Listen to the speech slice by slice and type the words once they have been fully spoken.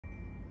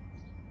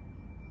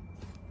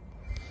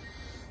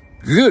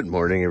Good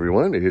morning,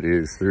 everyone. It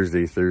is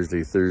Thursday,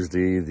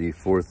 the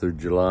 4th of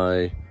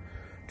July,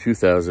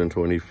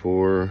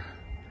 2024.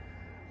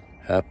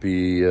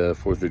 Happy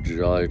 4th of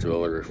July to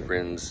all our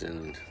friends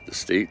in the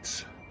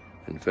States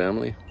and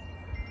family.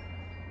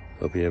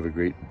 Hope you have a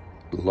great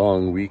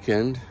long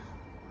weekend.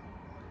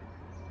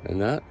 And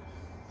that,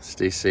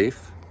 stay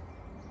safe.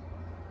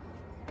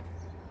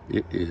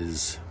 It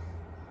is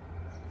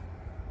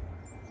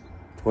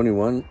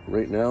 21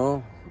 right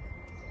now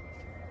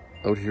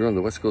out here on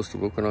the west coast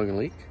of Okanagan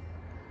Lake.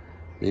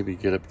 Maybe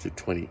get up to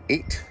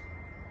 28,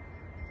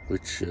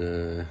 which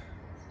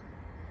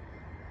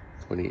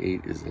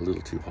 28 is a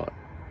little too hot.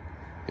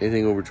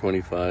 Anything over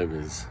 25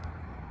 is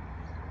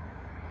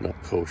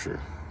not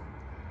kosher.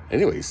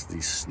 Anyways,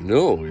 the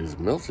snow is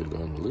melted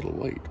on the Little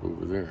White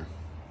over there.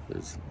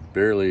 There's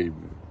barely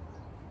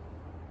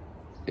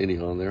any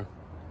on there.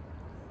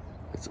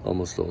 It's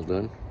almost all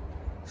done.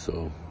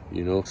 So,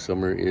 you know,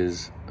 summer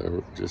is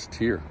just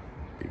here,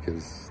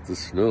 because the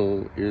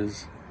snow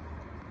is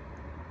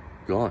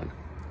gone.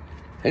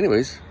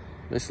 Anyways,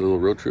 nice little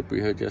road trip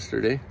we had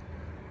yesterday.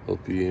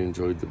 Hope you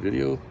enjoyed the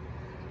video.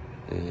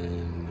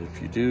 And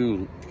if you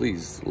do,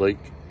 please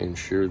like and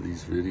share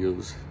these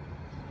videos,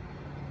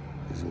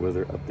 these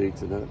weather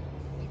updates and that,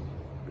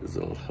 because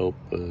it'll help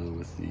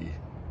with the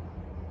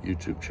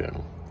YouTube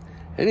channel.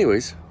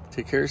 Anyways,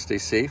 take care, stay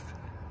safe.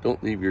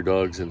 Don't leave your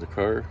dogs in the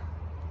car.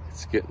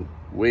 It's getting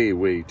way,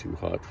 way too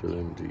hot for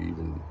them to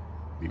even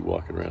be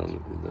walking around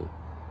in the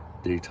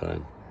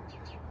daytime.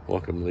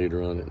 Walk them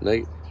later on at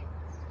night.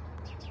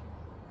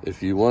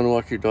 If you want to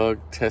walk your dog,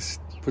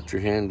 put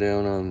your hand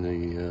down on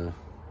the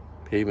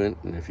pavement,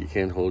 and if you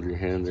can't hold your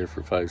hand there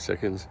for 5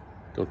 seconds,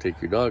 don't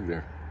take your dog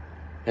there.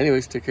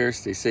 Anyways, take care,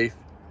 stay safe.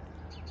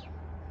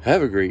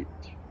 Have a great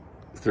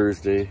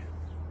Thursday.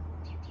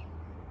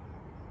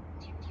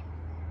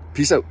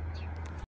 Peace out.